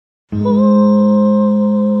So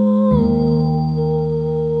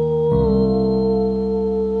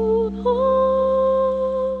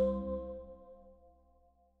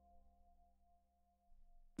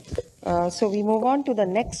we move on to the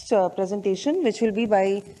next presentation, which will be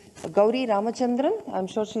by Gowri Ramachandran. I'm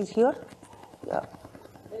sure she's here. Yeah.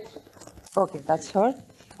 Okay, that's her.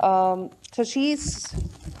 So she's,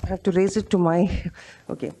 I have to raise it to my,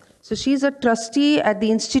 okay. So she's a trustee at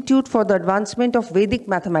the Institute for the Advancement of Vedic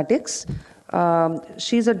Mathematics.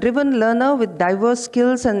 She's a driven learner with diverse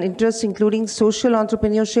skills and interests, including social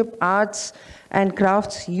entrepreneurship, arts and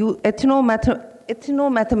crafts,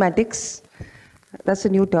 ethnomathematics, that's a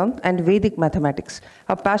new term, and Vedic mathematics.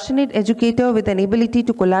 A passionate educator with an ability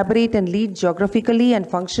to collaborate and lead geographically and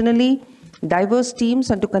functionally diverse teams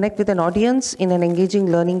and to connect with an audience in an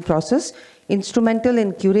engaging learning process. Instrumental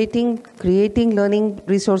in curating, creating learning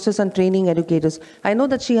resources and training educators. I know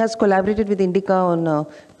that she has collaborated with Indica on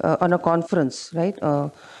a conference, right?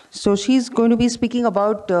 So she's going to be speaking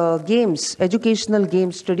about games, educational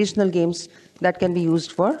games, traditional games that can be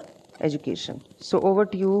used for education. So over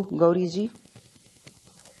to you, Gowri ji.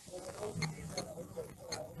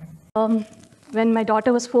 When my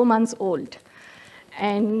daughter was 4 months old,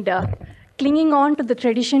 and clinging on to the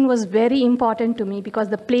tradition was very important to me because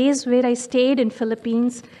the place where I stayed in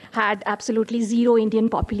Philippines had absolutely zero Indian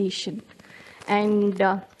population. And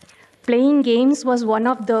playing games was one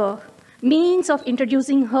of the means of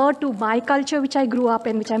introducing her to my culture, which I grew up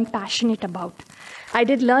in, which I'm passionate about. I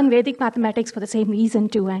did learn Vedic mathematics for the same reason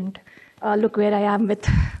too, and look where I am with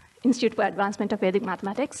Institute for Advancement of Vedic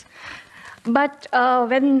Mathematics. But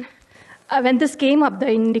when this came up, the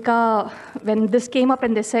Indica, when this came up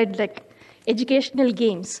and they said like educational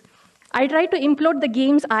games, I tried to implode the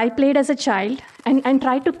games I played as a child and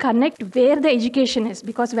try to connect where the education is.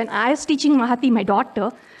 Because when I was teaching Mahati, my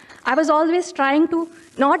daughter, I was always trying to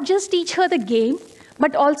not just teach her the game,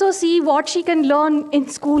 but also see what she can learn in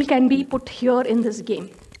school can be put here in this game.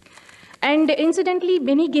 And incidentally,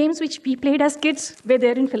 many games which we played as kids were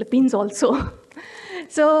there in Philippines also.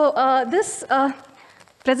 So this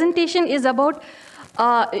presentation is about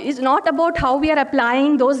is not about how we are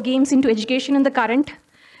applying those games into education in the current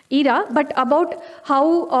era, but about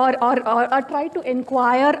how or try to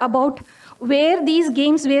inquire about where these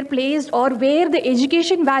games were placed or where the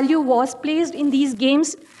education value was placed in these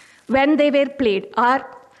games when they were played.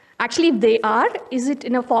 Actually, if they are, is it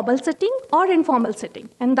in a formal setting or informal setting?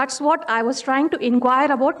 And that's what I was trying to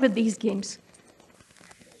inquire about with these games.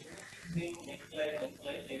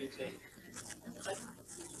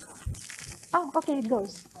 Oh, okay, it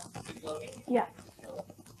goes. Yeah.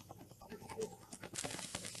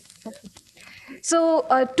 So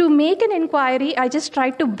to make an inquiry, I just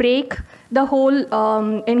tried to break the whole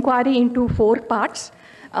inquiry into 4 parts.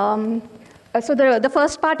 So the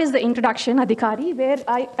first part is the introduction, Adhikari, where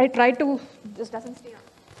I try to, this doesn't stay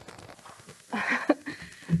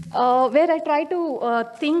on. Where I try to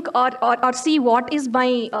think or see what is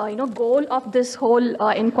my goal of this whole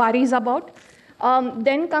inquiry is about.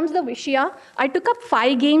 Then comes the Vishya. I took up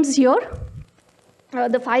 5 games here.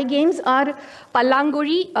 The 5 games are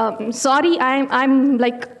Pallanguri. Sorry, I'm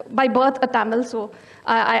like by birth a Tamil, so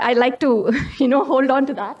I like to hold on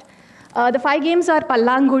to that. The 5 games are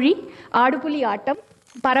Pallanguri, Adupuli Atam,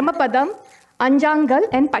 Paramapadam, Anjangal,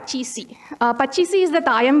 and Pachisi. Pachisi is the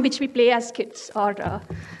Tayam which we play as kids, or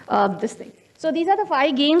this thing. So these are the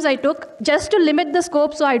 5 games I took just to limit the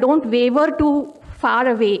scope so I don't waver too far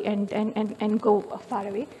away and go far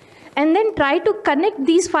away. And then try to connect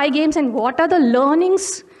these 5 games and what are the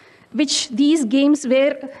learnings which these games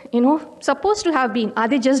were supposed to have been. Are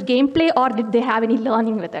they just gameplay or did they have any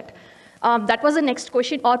learning with it? That was the next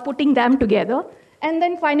question, or putting them together. And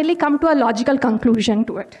then finally come to a logical conclusion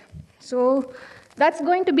to it. So that's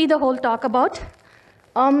going to be the whole talk about.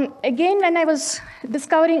 Again, when I was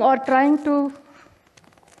discovering or trying to,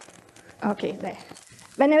 okay, there.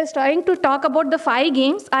 When I was trying to talk about the 5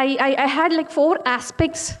 games, I had like 4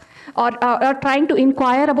 aspects or trying to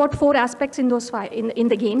inquire about 4 aspects in those 5, in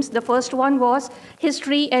the games. The first one was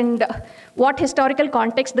history and what historical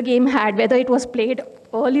context the game had, whether it was played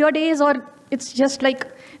earlier days or it's just like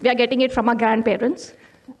we are getting it from our grandparents.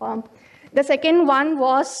 The second one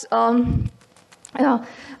was how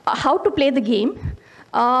to play the game.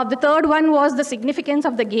 The third one was the significance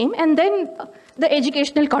of the game, and then the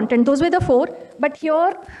educational content. Those were the 4. But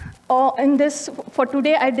here, in this, for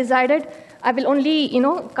today, I decided I will only,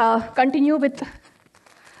 continue with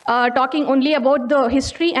talking only about the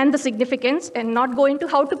history and the significance and not go into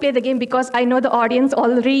how to play the game, because I know the audience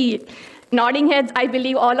already nodding heads. I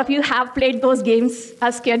believe all of you have played those games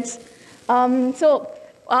as kids. So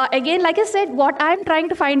again, like I said, what I'm trying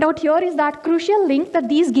to find out here is that crucial link that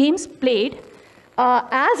these games played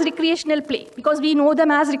as recreational play, because we know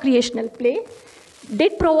them as recreational play,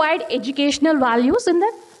 did provide educational values in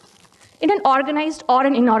them in an organized or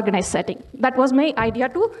an inorganized setting. That was my idea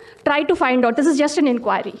to try to find out. This is just an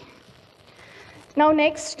inquiry. Now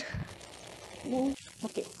next.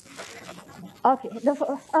 Okay. Okay.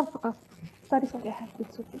 Sorry, I have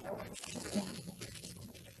this. Okay.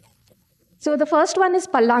 So the first one is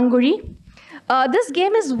Pallanguri. This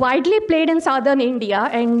game is widely played in southern India,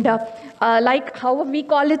 and like how we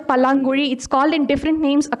call it Pallanguri, it's called in different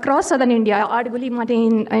names across southern India. Adguli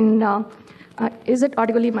Mane in is it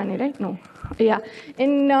Adguli Mane, right? No. Yeah.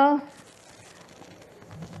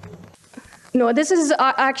 No, this is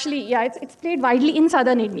actually, yeah, it's played widely in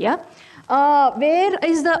southern India. Where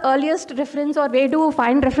is the earliest reference, or where do we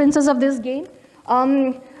find references of this game?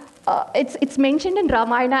 It's mentioned in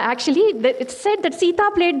Ramayana, actually. It's said that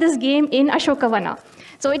Sita played this game in Ashokavana.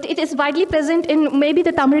 So it is widely present in maybe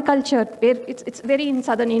the Tamil culture, where it's very in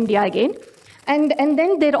southern India again. And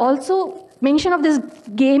then there also mention of this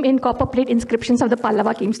game in copper plate inscriptions of the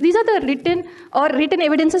Pallava kings. These are the written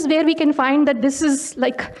evidences where we can find that this is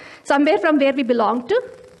like somewhere from where we belong to.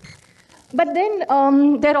 But then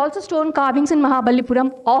there are also stone carvings in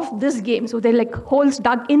Mahabalipuram of this game. So they're like holes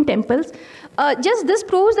dug in temples. Just this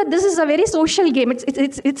proves that this is a very social game.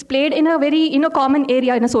 It's played in a very common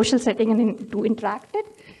area, in a social setting, and to interact it.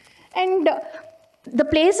 And the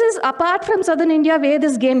places apart from southern India where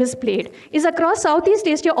this game is played is across Southeast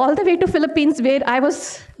Asia all the way to Philippines, where I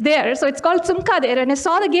was there. So it's called Sumka there. And I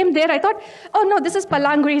saw the game there. I thought, oh no, this is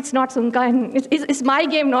Pallanguri, it's not Sumka. And it's my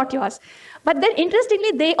game, not yours. But then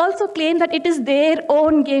interestingly, they also claim that it is their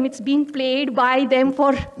own game. It's been played by them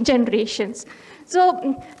for generations.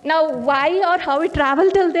 So now why or how it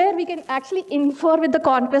traveled till there, we can actually infer with the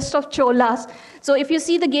conquest of Cholas. So if you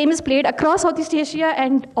see, the game is played across Southeast Asia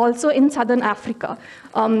and also in southern Africa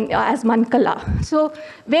as Mancala. So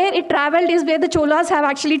where it traveled is where the Cholas have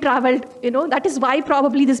actually traveled. That is why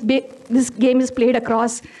probably this game is played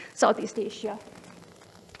across Southeast Asia.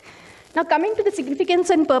 Now coming to the significance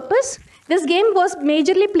and purpose, this game was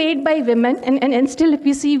majorly played by women, and still, if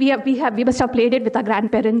you see, we must have played it with our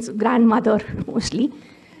grandparents, grandmother mostly.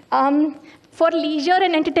 For leisure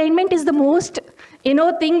and entertainment is the most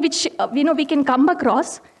thing which we can come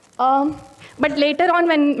across. But later on,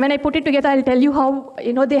 when I put it together, I'll tell you how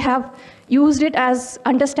they have used it as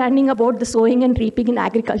understanding about the sowing and reaping in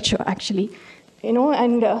agriculture, actually.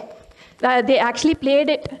 And they actually played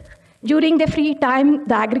it. During their free time,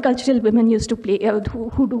 the agricultural women used to play,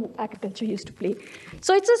 who do agriculture used to play.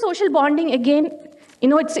 So it's a social bonding. Again,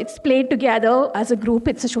 it's played together as a group.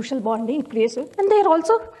 It's a social bonding. It plays with. And there are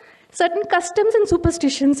also certain customs and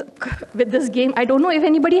superstitions with this game. I don't know if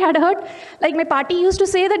anybody had heard. Like my party used to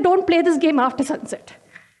say that don't play this game after sunset.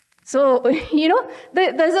 So, I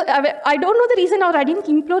don't know the reason, or I didn't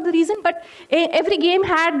include the reason, but every game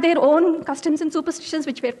had their own customs and superstitions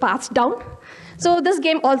which were passed down. So this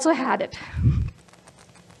game also had it.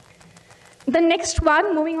 The next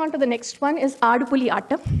one, moving on to the next one, is Adupuli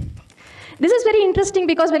Atam. This is very interesting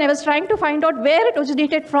because when I was trying to find out where it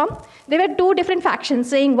originated from, there were two different factions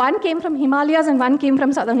saying one came from Himalayas and one came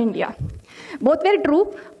from southern India. Both were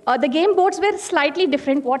true. The game boards were slightly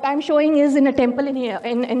different. What I'm showing is in a temple in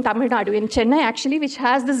Tamil Nadu, in Chennai actually, which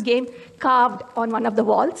has this game carved on one of the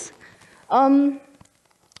walls.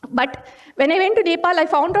 But when I went to Nepal, I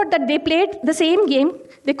found out that they played the same game.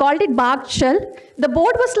 They called it Bagh Chal. The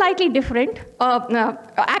board was slightly different,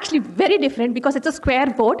 actually very different, because it's a square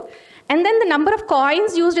board. And then the number of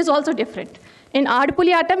coins used is also different. In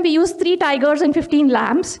Adupuli Atam, we use 3 tigers and 15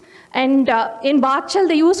 lambs. And in Bagh Chal,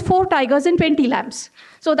 they use 4 tigers and 20 lambs.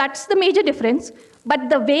 So that's the major difference. But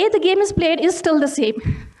the way the game is played is still the same.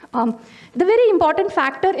 The very important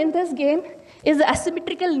factor in this game is the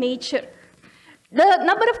asymmetrical nature. The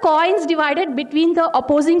number of coins divided between the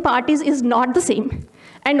opposing parties is not the same.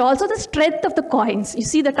 And also the strength of the coins. You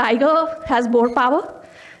see, the tiger has more power,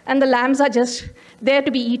 and the lambs are just there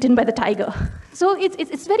to be eaten by the tiger. So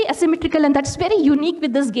it's very asymmetrical, and that's very unique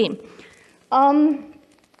with this game.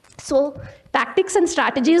 So tactics and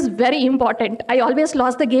strategy is very important. I always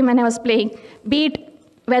lost the game when I was playing. Be it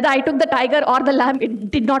whether I took the tiger or the lamb,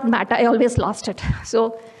 it did not matter. I always lost it.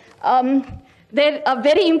 So a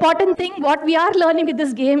very important thing, what we are learning with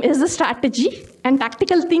this game is the strategy and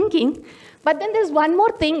tactical thinking. But then there's one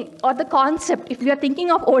more thing, or the concept. If we are thinking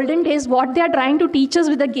of olden days, what they are trying to teach us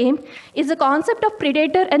with the game is the concept of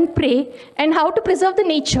predator and prey, and how to preserve the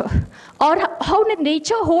nature, or how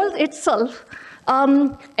nature holds itself,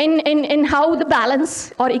 in how the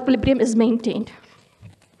balance or equilibrium is maintained.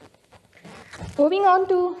 moving on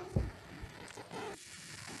to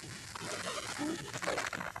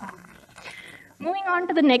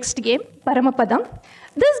the next game, Paramapadam.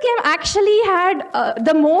 This game actually had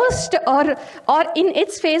the most, or in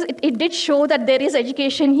its phase, it did show that there is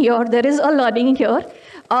education here, there is a learning here.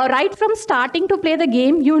 Right from starting to play the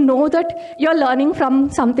game, you know that you're learning from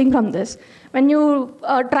something from this. When you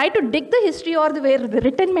try to dig the history or the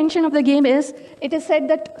written mention of the game is, it is said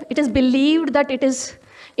that it is believed that it is,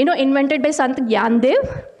 invented by Sant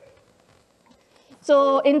Gyandev.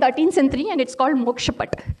 So in 13th century, and it's called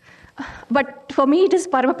Mokshapat. But for me, it is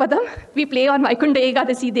Paramapadam. We play on Vaikunta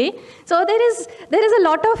Ekadasi Day. So there is a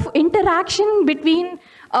lot of interaction between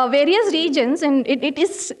various regions, and it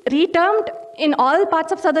is retermed in all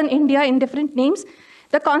parts of southern India in different names.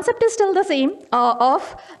 The concept is still the same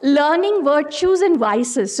of learning virtues and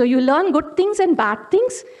vices. So you learn good things and bad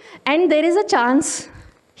things, and there is a chance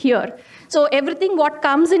here. So everything what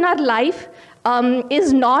comes in our life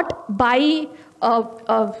is not by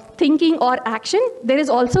thinking or action. There is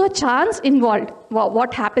also a chance involved,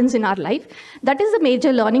 what happens in our life. That is the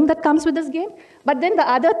major learning that comes with this game. But then the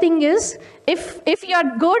other thing is, if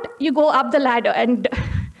you're good, you go up the ladder, and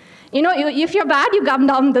if you're bad, you come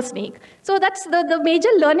down the snake. So that's the major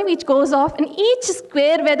learning which goes off. And each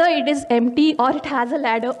square, whether it is empty or it has a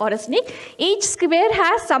ladder or a snake, each square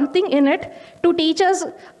has something in it to teach us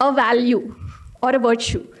a value or a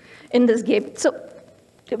virtue in this game. So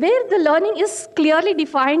where the learning is clearly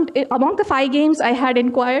defined, among the 5 games I had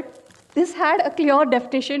inquired, this had a clear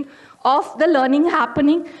definition of the learning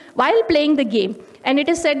happening while playing the game. And it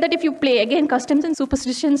is said that if you play, again, customs and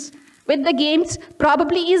superstitions with the games,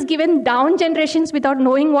 probably is given down generations without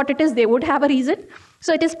knowing what it is, they would have a reason.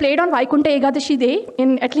 So it is played on Vaikunta Ekadashi Day,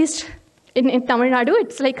 at least in Tamil Nadu.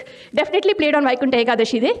 It's like definitely played on Vaikunta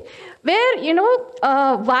Ekadashi Day, where,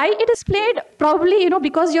 why it is played, probably,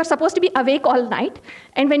 because you're supposed to be awake all night.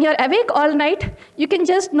 And when you're awake all night, you can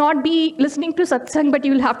just not be listening to satsang, but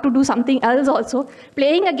you'll have to do something else also.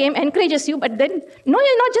 Playing a game encourages you, but then, no,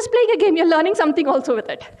 you're not just playing a game, you're learning something also with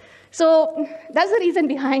it. So that's the reason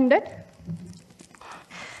behind it.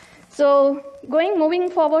 So moving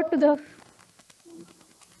forward to the,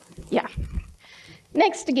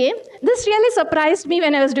 next game. This really surprised me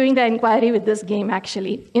when I was doing the inquiry with this game,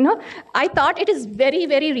 actually. I thought it is very,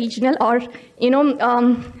 very regional, or,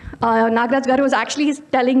 Nagaraj Garu was actually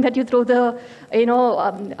telling that you throw the,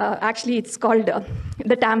 actually it's called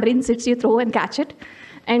the tamarind seeds you throw and catch it.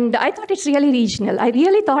 And I thought it's really regional. I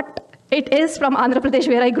really thought it is from Andhra Pradesh,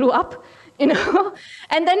 where I grew up. And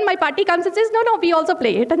then my party comes and says, no, we also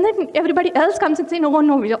play it. And then everybody else comes and say, no,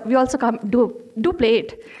 we also do play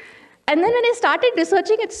it. And then when I started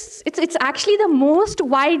researching, it's actually the most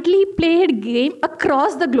widely played game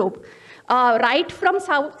across the globe, right from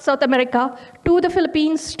South America to the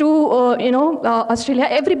Philippines to Australia.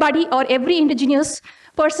 Everybody or every indigenous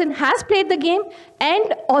person has played the game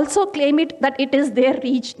and also claim it that it is their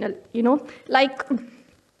regional. Like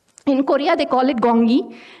in Korea they call it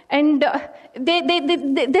gongi, and they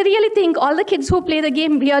really think all the kids who play the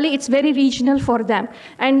game, really it's very regional for them.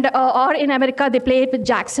 And or in America they play it with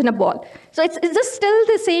jacks and a ball. So it's just still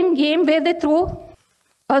the same game where they throw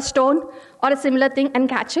a stone or a similar thing and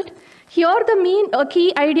catch it. Here the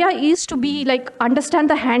key idea is to be like understand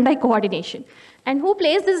the hand-eye coordination. And who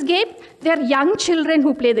plays this game? They're young children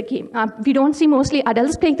who play the game. We don't see mostly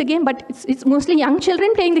adults playing the game, but it's mostly young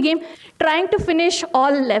children playing the game, trying to finish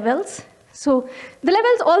all levels. So the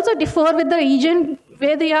levels also differ with the region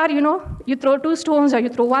where they are. You throw 2 stones or you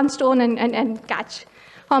throw 1 stone and catch.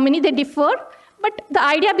 How many they differ? But the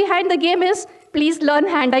idea behind the game is please learn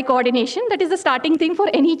hand-eye coordination. That is the starting thing for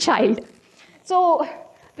any child. So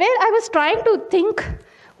where I was trying to think,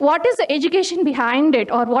 what is the education behind it,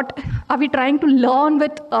 or what are we trying to learn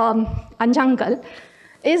with Anjangal,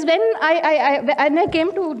 is when I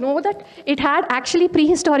came to know that it had actually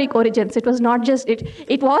prehistoric origins. It was not just,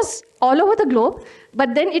 it was all over the globe,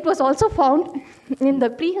 but then it was also found in the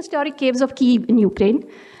prehistoric caves of Kiev in Ukraine,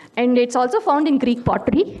 and it's also found in Greek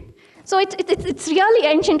pottery. So it's really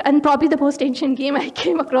ancient, and probably the most ancient game I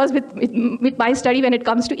came across with my study when it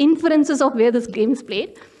comes to inferences of where this game is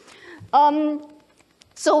played.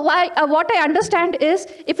 So what I understand is,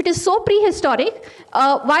 if it is so prehistoric,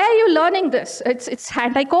 why are you learning this? It's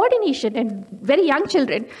hand-eye coordination and very young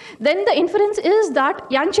children. Then the inference is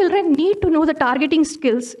that young children need to know the targeting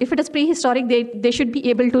skills. If it is prehistoric, they should be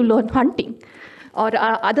able to learn hunting or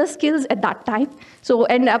other skills at that time. So,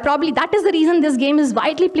 and probably that is the reason this game is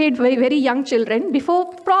widely played by very young children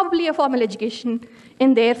before probably a formal education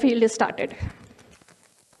in their field is started.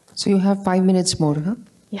 So you have 5 minutes more, huh?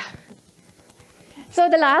 Yeah. So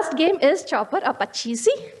the last game is Chopper, a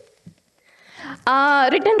Pachisi.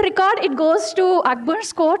 Written record, it goes to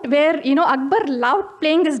Akbar's court, where, Akbar loved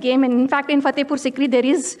playing this game. And in fact, in Fatehpur Sikri, there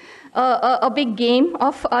is a big game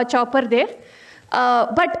of chopper there.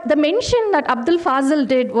 But the mention that Abdul Fazil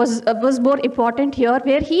did was more important here,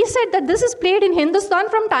 where he said that this is played in Hindustan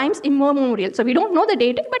from times immemorial. So we don't know the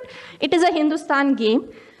date, but it is a Hindustan game.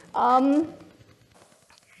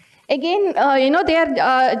 Again, they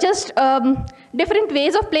are just different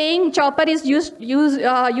ways of playing. Chopper is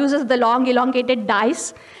uses the long elongated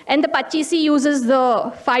dice, and the pachisi uses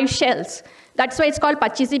the 5 shells. That's why it's called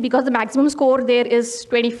pachisi, because the maximum score there is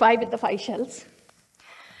 25 with the 5 shells.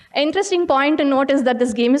 Interesting point to note is that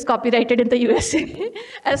this game is copyrighted in the USA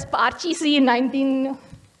as Parcheesi in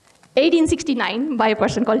 1869 by a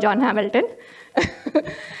person called John Hamilton.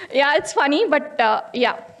 Yeah, it's funny, but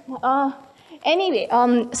yeah. Anyway,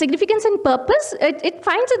 significance and purpose, it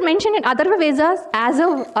finds it mentioned in other ways as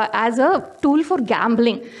a tool for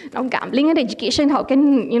gambling. Now, gambling and education, how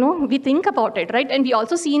can, we think about it, right? And we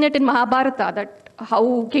also seen it in Mahabharata, that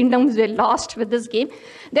how kingdoms were lost with this game.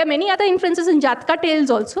 There are many other inferences in Jataka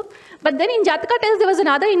tales also. But then in Jataka tales, there was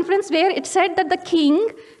another inference where it said that the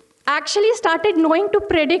king actually started knowing to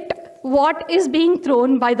predict what is being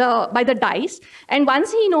thrown by the dice. And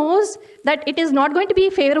once he knows that it is not going to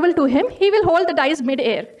be favorable to him, he will hold the dice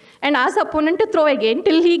mid-air and ask the opponent to throw again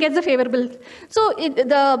till he gets a favorable. So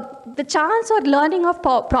the chance or learning of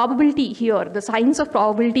probability here, the science of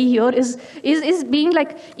probability here is being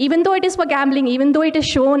like, even though it is for gambling, even though it is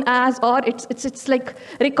shown as, or it's like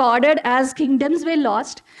recorded as kingdoms were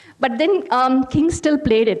lost, but then kings still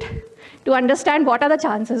played it to understand what are the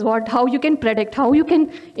chances, how you can predict, how you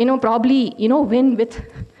can, probably, win with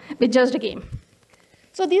just a game.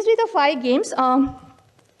 So these were the 5 games.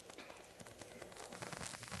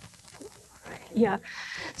 Yeah.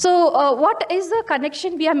 So what is the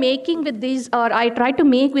connection we are making with these, or I try to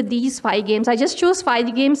make with these 5 games? I just chose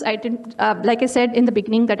 5 games. I didn't, like I said in the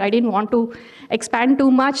beginning, that I didn't want to expand too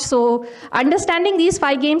much. So understanding these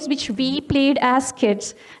 5 games which we played as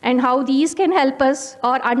kids and how these can help us,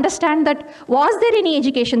 or understand that, was there any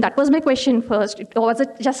education? That was my question first. Was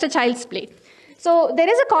it just a child's play? So there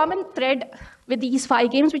is a common thread with these 5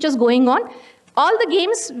 games which is going on. All the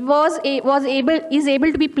games is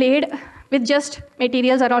able to be played with just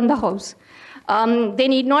materials around the house. They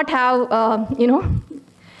need not have,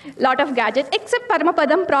 lot of gadgets, except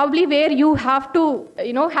Paramapadam, probably, where you have to,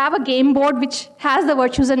 have a game board which has the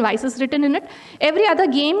virtues and vices written in it. Every other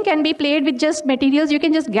game can be played with just materials you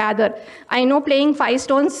can just gather. I know playing 5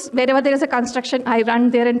 stones, wherever there is a construction, I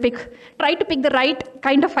run there and try to pick the right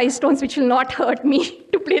kind of 5 stones which will not hurt me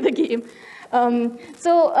to play the game. It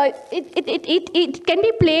can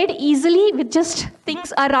be played easily with just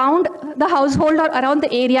things around the household or around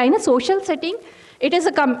the area. In a social setting,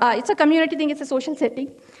 it's a community thing, it's a social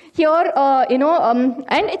setting. Here,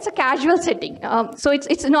 and it's a casual setting. So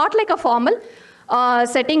it's not like a formal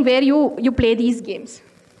setting where you play these games.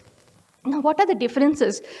 Now, what are the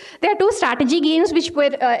differences? There are 2 strategy games which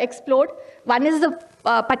were explored. One is the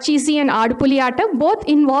Pachisi and Adupuliyata. Both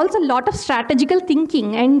involves a lot of strategical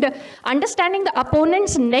thinking, and understanding the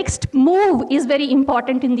opponent's next move is very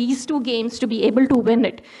important in these 2 games to be able to win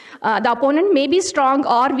it. The opponent may be strong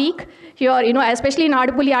or weak. Here, especially in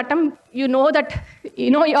Adupuliyattam, that,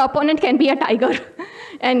 your opponent can be a tiger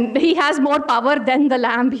and he has more power than the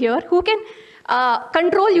lamb here, who can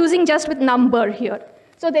control using just with number here.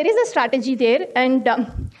 So there is a strategy there, and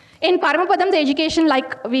in Paramapadam, the education,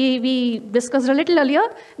 like we discussed a little earlier,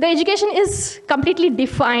 the education is completely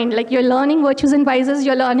defined. Like, you're learning virtues and vices,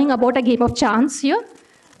 you're learning about a game of chance here.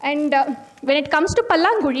 And when it comes to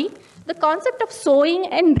Pallanguri, the concept of sowing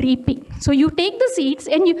and reaping. So you take the seeds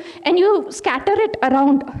and you scatter it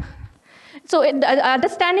around. So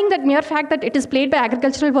understanding that mere fact that it is played by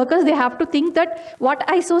agricultural workers, they have to think that what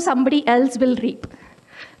I sow, somebody else will reap.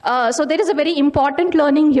 So there is a very important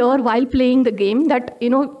learning here while playing the game, that,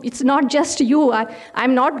 it's not just you.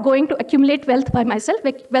 I'm not going to accumulate wealth by myself.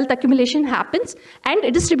 Wealth accumulation happens and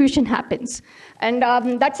distribution happens. And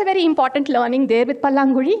that's a very important learning there with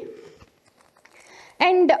Pallanguri.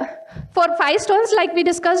 And for 5 stones, like we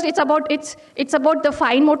discussed, it's about the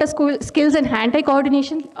fine motor skills and hand-eye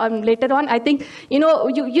coordination. Later on, I think,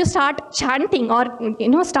 you start chanting, or,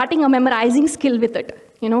 starting a memorizing skill with it.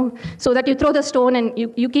 So that you throw the stone and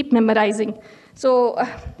you keep memorizing. So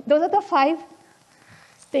those are the 5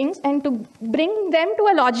 things. And to bring them to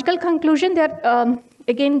a logical conclusion, there are,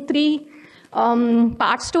 again, 3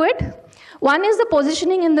 parts to it. One is the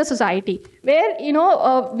positioning in the society, where,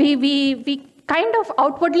 we kind of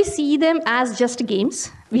outwardly see them as just games.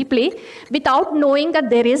 we play without knowing that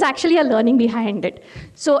there is actually a learning behind it.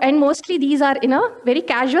 So, and mostly these are in a very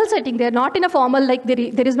casual setting. They're not in a formal, like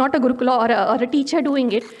there is not a gurukula or a teacher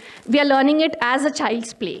doing it. We are learning it as a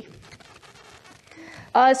child's play.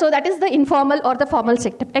 So that is the informal or the formal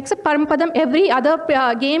sector. Except Paramapadam, every other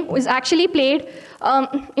game is actually played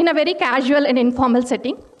in a very casual and informal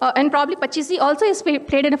setting. And probably Pachisi also is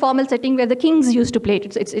played in a formal setting where the kings used to play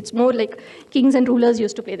it. It's more like kings and rulers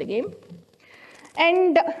used to play the game.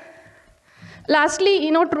 And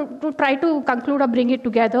lastly, to try to conclude or bring it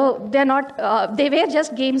together, they were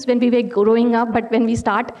just games when we were growing up, but when we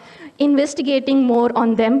start investigating more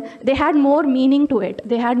on them, they had more meaning to it.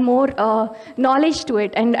 They had more knowledge to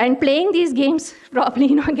it. And playing these games, probably,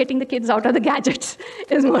 getting the kids out of the gadgets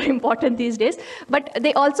is more important these days. But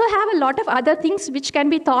they also have a lot of other things which can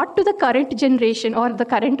be taught to the current generation, or the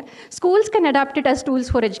current schools can adapt it as tools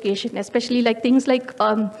for education, especially like things like,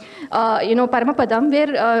 Paramapadam,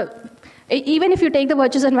 where even if you take the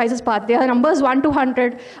virtues and vices path, there are numbers 1 to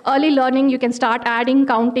 100. Early learning, you can start adding,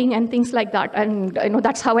 counting, and things like that. And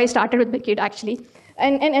that's how I started with my kid, actually,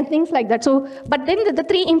 and things like that. So, but then the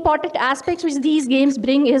three important aspects which these games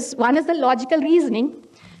bring is, one is the logical reasoning,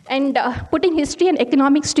 and putting history and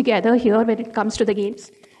economics together here when it comes to the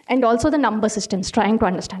games, and also the number systems, trying to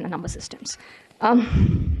understand the number systems.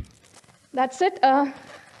 That's it.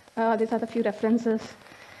 These are the few references,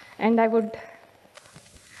 and I would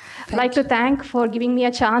like to thank for giving me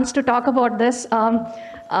a chance to talk about this.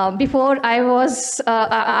 Before I was,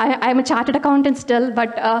 I'm a chartered accountant still,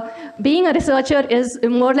 but being a researcher is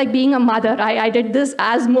more like being a mother. I did this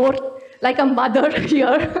as more like a mother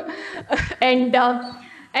here. And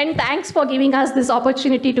thanks for giving us this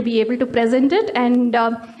opportunity to be able to present it. And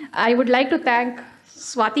I would like to thank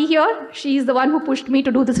Swati here. She's the one who pushed me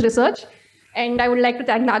to do this research. And I would like to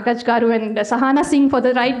thank Nagraj Garu and Sahana Singh for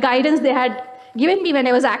the right guidance they had given me when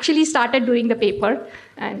I was actually started doing the paper.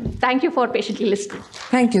 And thank you for patiently listening.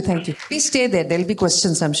 Thank you, thank you. Please stay there. There'll be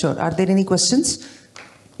questions, I'm sure. Are there any questions?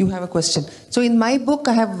 You have a question. So in my book,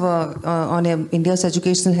 I have on India's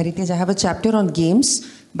educational heritage, I have a chapter on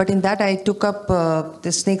games. But in that, I took up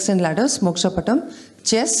the snakes and ladders, Moksha Patam,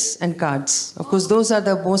 chess and cards. Of course, those are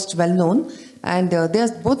the most well-known. And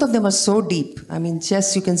both of them are so deep. I mean,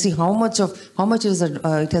 chess, you can see how much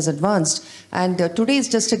it has advanced. And today it's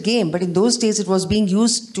just a game, but in those days it was being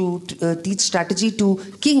used to teach strategy to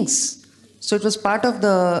kings. So it was part of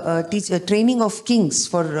the training of kings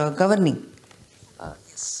for governing.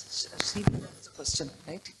 Yes, see, that's a question,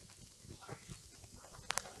 right?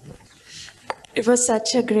 It was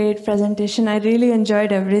such a great presentation. I really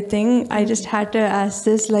enjoyed everything. I just had to ask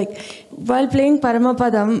this, like, while playing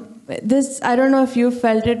Paramapadam, I don't know if you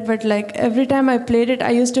felt it, but like every time I played it,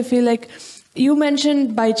 I used to feel like, you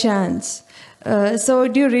mentioned by chance. So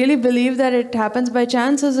do you really believe that it happens by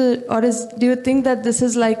chance, do you think that this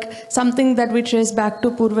is like something that we trace back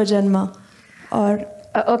to Purva Janma? Or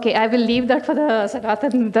okay, I will leave that for the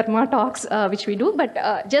Sanatana Dharma talks, which we do,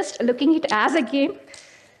 but just looking it as a game.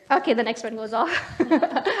 Okay, the next one goes off.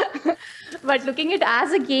 But looking at it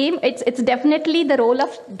as a game, it's definitely the role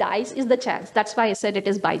of dice is the chance. That's why I said it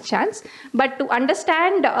is by chance. But to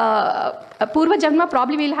understand Purva Janma,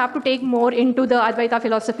 probably we'll have to take more into the Advaita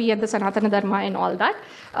philosophy and the Sanatana Dharma and all that.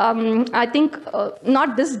 I think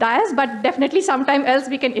not this dais, but definitely sometime else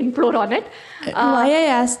we can implore on it. Why I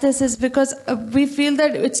ask this is because we feel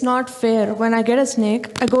that it's not fair. When I get a snake,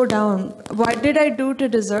 I go down. What did I do to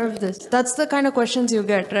deserve this? That's the kind of questions you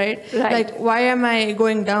get, right? Like, why am I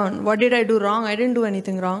going down? What did I do wrong? I didn't do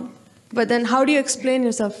anything wrong. But then how do you explain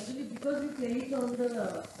yourself? Because we play it on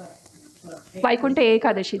the Vaikuntha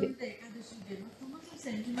Ekadashi Day.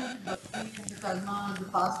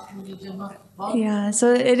 Yeah,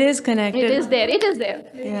 so it is connected. It is there. It is there.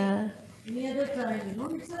 Yeah. Any other time,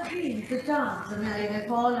 it's a dream, it's a chance. And I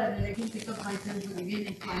fall and I can pick up myself and again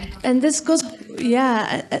I find. And this goes,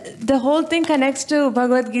 yeah, the whole thing connects to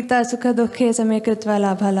Bhagavad Gita, Sukha Dukhe Samekritva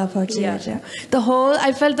Labha Labha.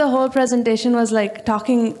 I felt the whole presentation was like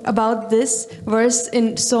talking about this verse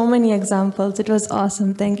in so many examples. It was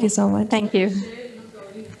awesome. Thank you so much. Thank you.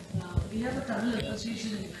 We have a Tamil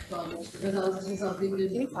association in college because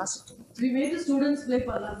we made the students play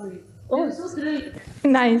Palapuri. Oh, so thrilled.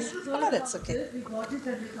 Nice. So that's okay. We got it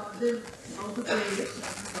and we taught them how to play it.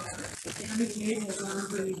 And we played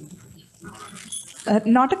Palapuri.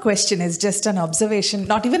 Not a question, it's just an observation.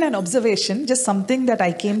 Not even an observation, just something that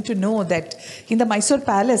I came to know that in the Mysore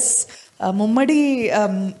Palace, Mummadi,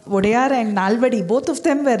 Odayar and Nalvadi, both of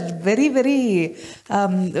them were very, very,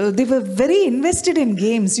 they were very invested in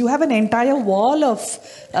games. You have an entire wall of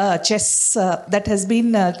chess that has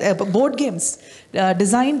been board games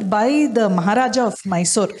designed by the Maharaja of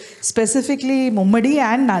Mysore, specifically Mummadi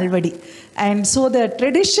and Nalvadi. And so the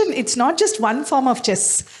tradition, it's not just one form of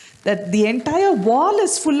chess, that the entire wall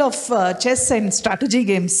is full of chess and strategy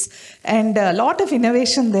games, and a lot of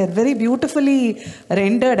innovation there, very beautifully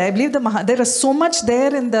rendered. I believe there is so much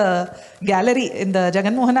there in the gallery, in the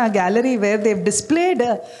Jagan Mohana gallery, where they've displayed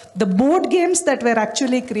the board games that were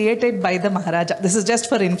actually created by the Maharaja. This is just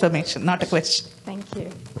for information, not a question. Thank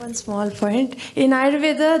you. One small point. In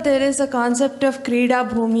Ayurveda, there is a concept of Krida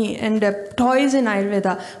Bhumi and toys in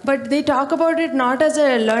Ayurveda. But they talk about it not as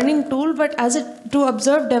a learning tool, but as to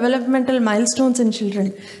observe developmental milestones in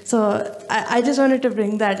children. So I just wanted to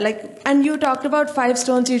bring that. And you talked about 5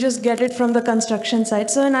 stones, you just get it from the construction site.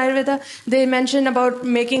 So in Ayurveda, they mention about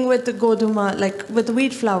making with goduma, like with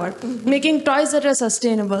wheat flour, making toys that are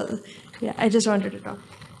sustainable. Yeah, I just wanted to talk.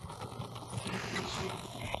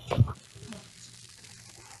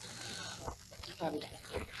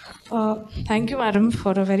 Thank you, madam,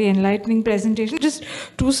 for a very enlightening presentation. Just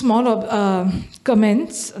 2 small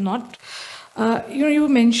comments. You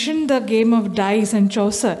mentioned the game of dice and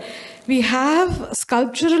Chaucer. We have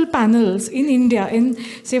sculptural panels in India,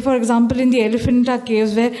 say for example in the Elephanta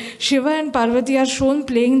caves, where Shiva and Parvati are shown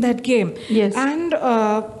playing that game. Yes. And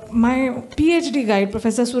my PhD guide,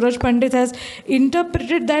 Professor Suraj Pandit, has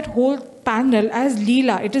interpreted that whole panel as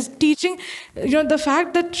Leela. It is teaching, the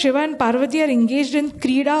fact that Shiva and Parvati are engaged in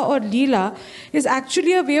Krida or Leela is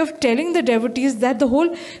actually a way of telling the devotees that the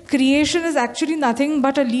whole creation is actually nothing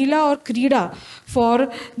but a Leela or Krida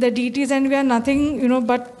for the deities, and we are nothing,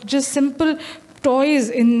 but just simple toys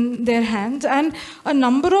in their hands. And a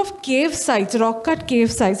number of cave sites, rock-cut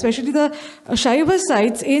cave sites, especially the Shaiva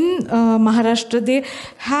sites in Maharashtra, they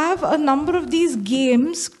have a number of these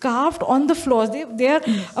games carved on the floors. They are,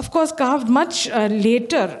 of course, carved much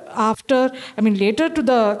later, later to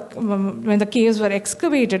the when the caves were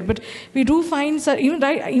excavated. But we do find, even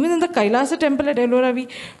in the Kailasa temple at Ellora, we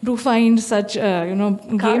do find such,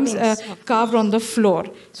 games carved on the floor.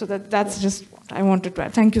 So that's just what I wanted to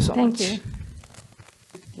add. Thank you so much. Thank you.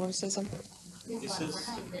 Want to say something?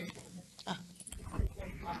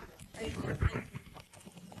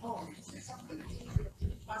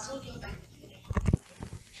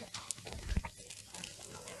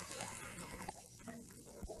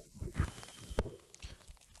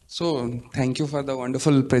 So, thank you for the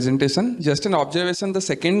wonderful presentation. Just an observation, the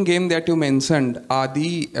second game that you mentioned,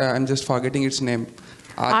 Adi, I'm just forgetting its name.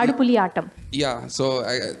 Adupuli Atam. Yeah, so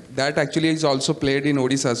that actually is also played in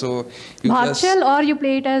Odisha. So Bhagchal, or you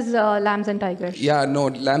play it as Lambs and Tigers? Yeah, no,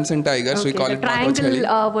 Lambs and Tigers. Okay, We call the it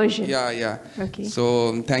triangle version. Yeah. Okay.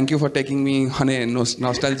 So thank you for taking me on a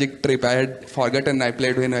nostalgic trip. I had forgotten I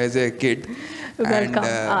played when I was a kid. Welcome.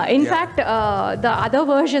 In fact, the other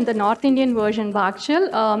version, the North Indian version,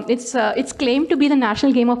 Bhagchal, it's claimed to be the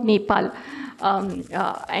national game of Nepal.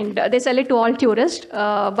 And they sell it to all tourists.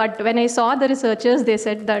 But when I saw the researchers, they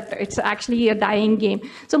said that it's actually a dying game.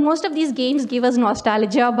 So most of these games give us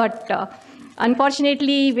nostalgia, but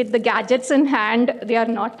unfortunately, with the gadgets in hand, they are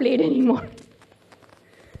not played anymore.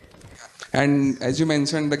 And as you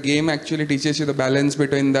mentioned, the game actually teaches you the balance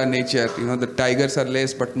between the nature. The tigers are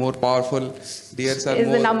less but more powerful. Deers are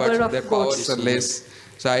more, but their powers are less.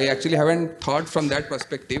 So I actually haven't thought from that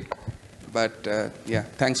perspective. But yeah,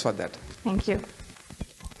 thanks for that. Thank you.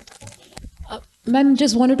 Ma'am,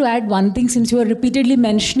 just wanted to add one thing, since you were repeatedly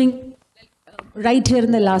mentioning, right here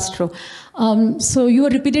in the last row. So you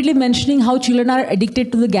were repeatedly mentioning how children are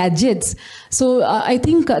addicted to the gadgets. So I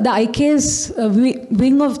think the IKS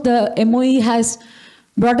wing of the MOE has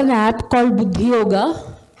brought an app called Buddhi Yoga,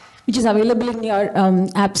 which is available in your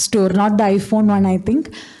app store, not the iPhone one, I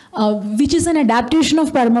think. Which is an adaptation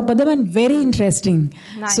of Paramapadam and very interesting.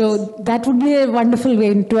 Nice. So that would be a wonderful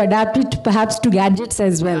way to adapt it perhaps to gadgets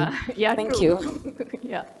as well. Yeah, Thank true. you.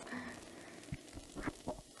 Yeah.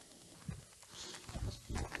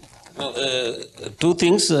 Two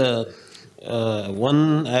things.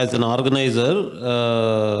 One, as an organizer,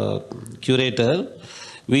 curator,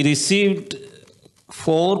 we received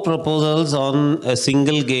 4 proposals on a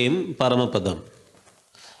single game, Paramapadam.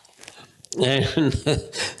 And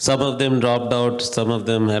some of them dropped out, some of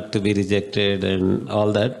them had to be rejected and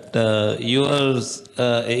all that. Yours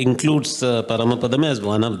includes Paramapadam as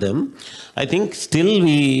one of them. I think still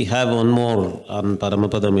we have one more on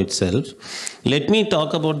Paramapadam itself. Let me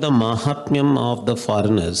talk about the Mahatmyam of the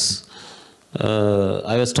foreigners.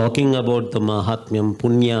 I was talking about the Mahatmyam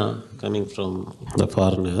Punya coming from the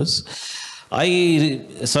foreigners. I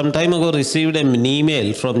some time ago received an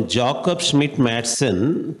email from Jakob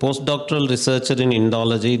Schmidt-Madsen, postdoctoral researcher in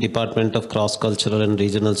Indology, Department of Cross-Cultural and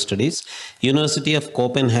Regional Studies, University of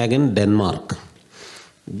Copenhagen, Denmark.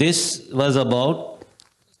 This was about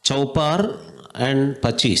Chaupar and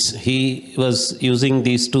Pachis. He was using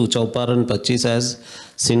these two, Chaupar and Pachis, as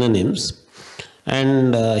synonyms.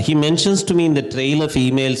 And he mentions to me in the trail of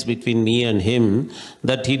emails between me and him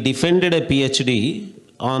that he defended a PhD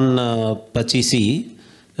on Pachisi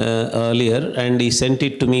earlier, and he sent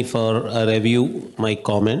it to me for a review, my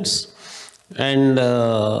comments. And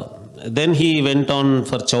then he went on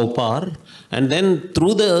for Chaupar. And then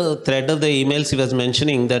through the thread of the emails, he was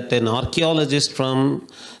mentioning that an archaeologist from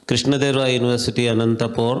Krishnadeva University,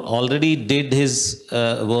 Anantapur, already did his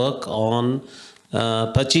work on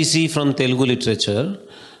Pachisi from Telugu literature,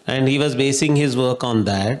 and he was basing his work on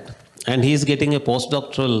that, and he is getting a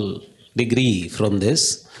postdoctoral degree from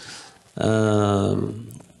this.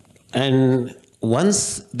 And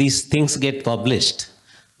once these things get published,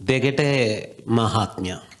 they get a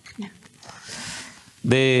Mahatmya. Yeah.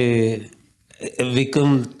 They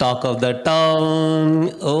become talk of the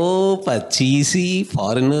town. Oh, Pachisi,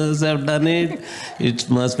 foreigners have done it. It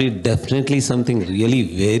must be definitely something really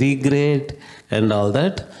very great and all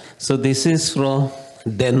that. So this is from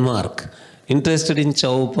Denmark. Interested in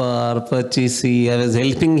Chaupar, Pachisi. I was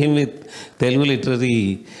helping him with Telugu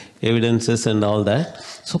literary evidences and all that.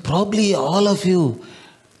 So probably all of you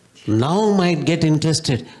now might get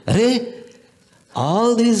interested. Arey,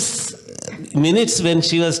 all these minutes when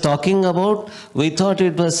she was talking about, we thought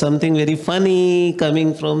it was something very funny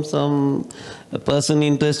coming from some person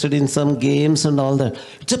interested in some games and all that.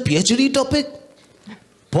 It's a PhD topic,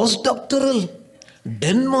 postdoctoral,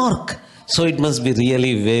 Denmark. So it must be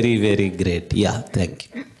really very, very great. Yeah, thank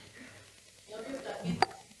you.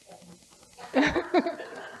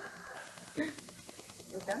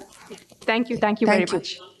 Thank you very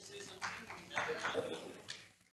much.